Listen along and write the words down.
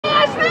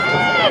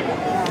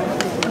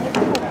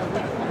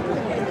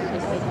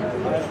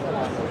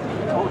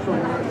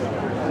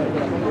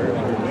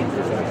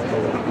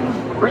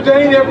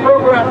Presenting their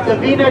program,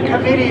 Divina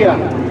Comedia,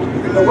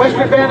 the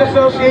Western Band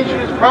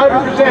Association is proud to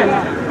present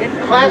in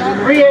Class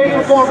 3A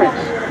performance,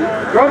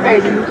 drum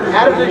majors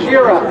Adam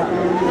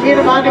Najira,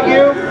 Tina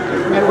Montague,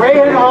 and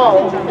Rayhan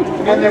Hall,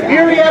 and the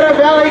Murrieta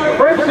Valley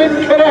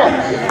Crimson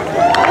Cadets.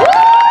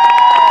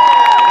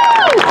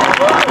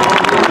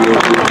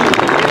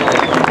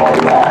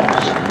 All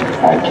lives,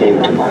 I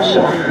came to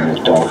myself in the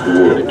dark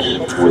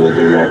woods where the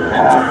direct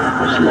path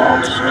was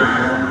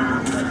lost.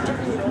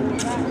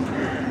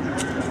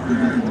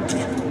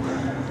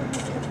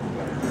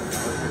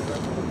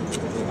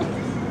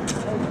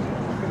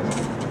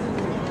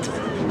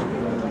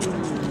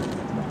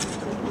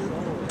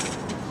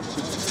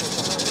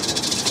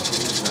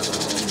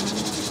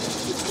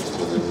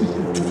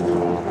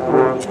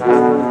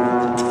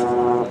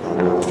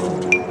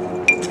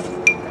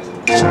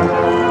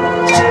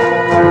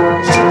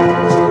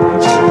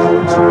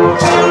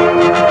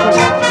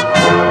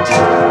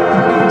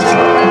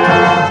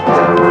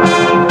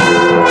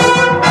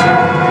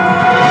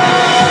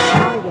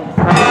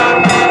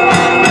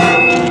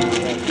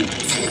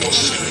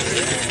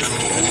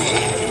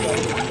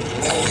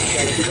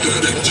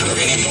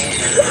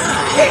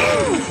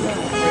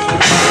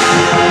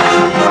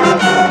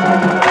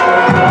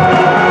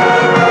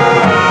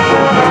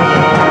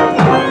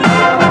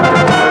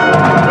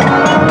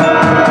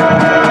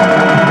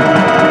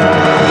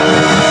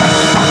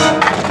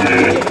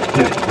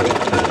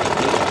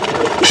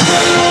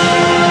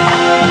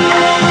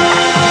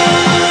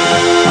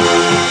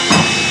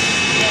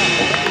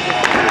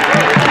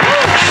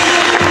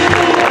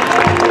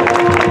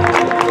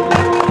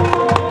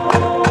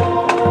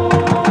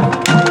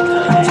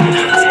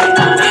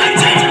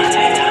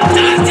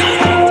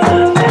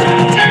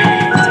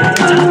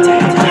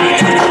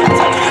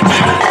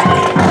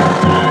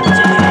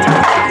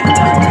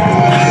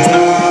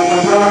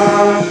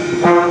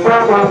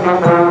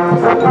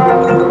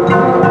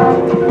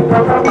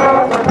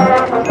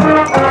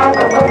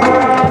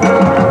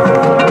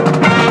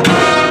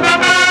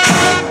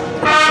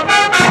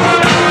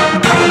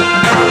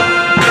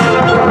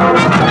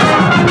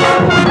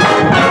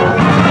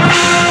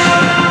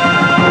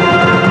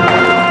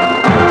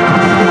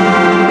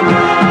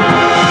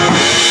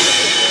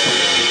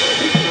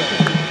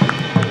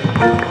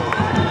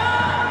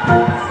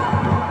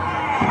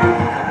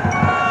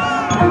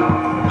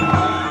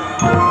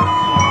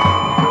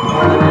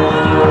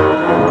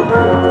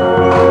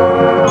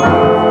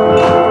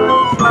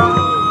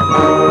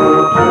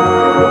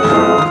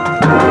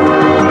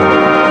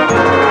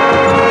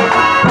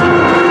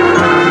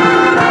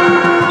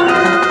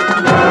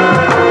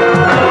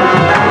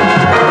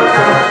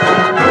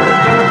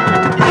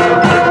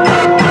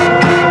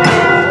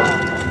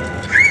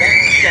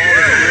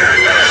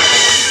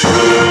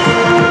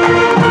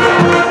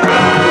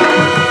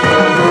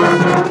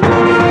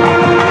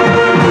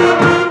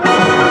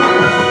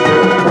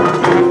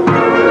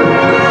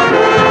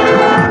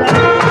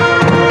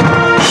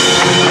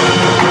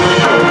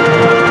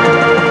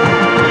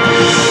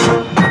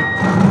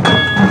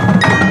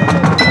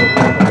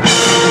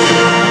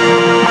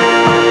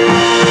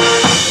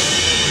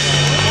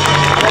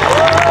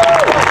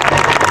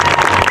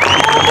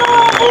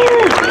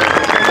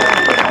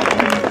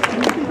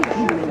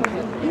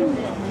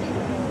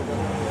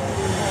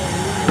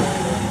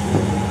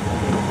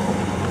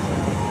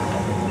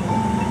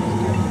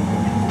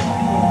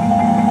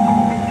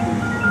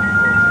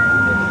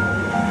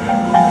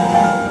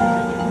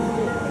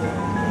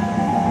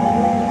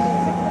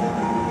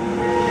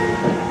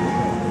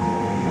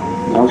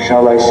 Now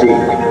shall I seek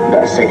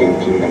that second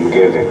kingdom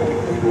given,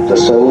 the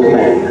soul of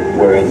man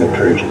wherein the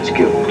purgeon's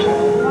guilt.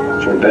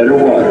 For better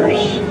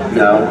waters,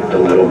 now the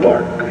little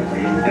bark,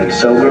 and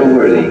so we're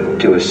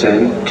worthy to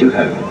ascend to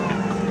heaven.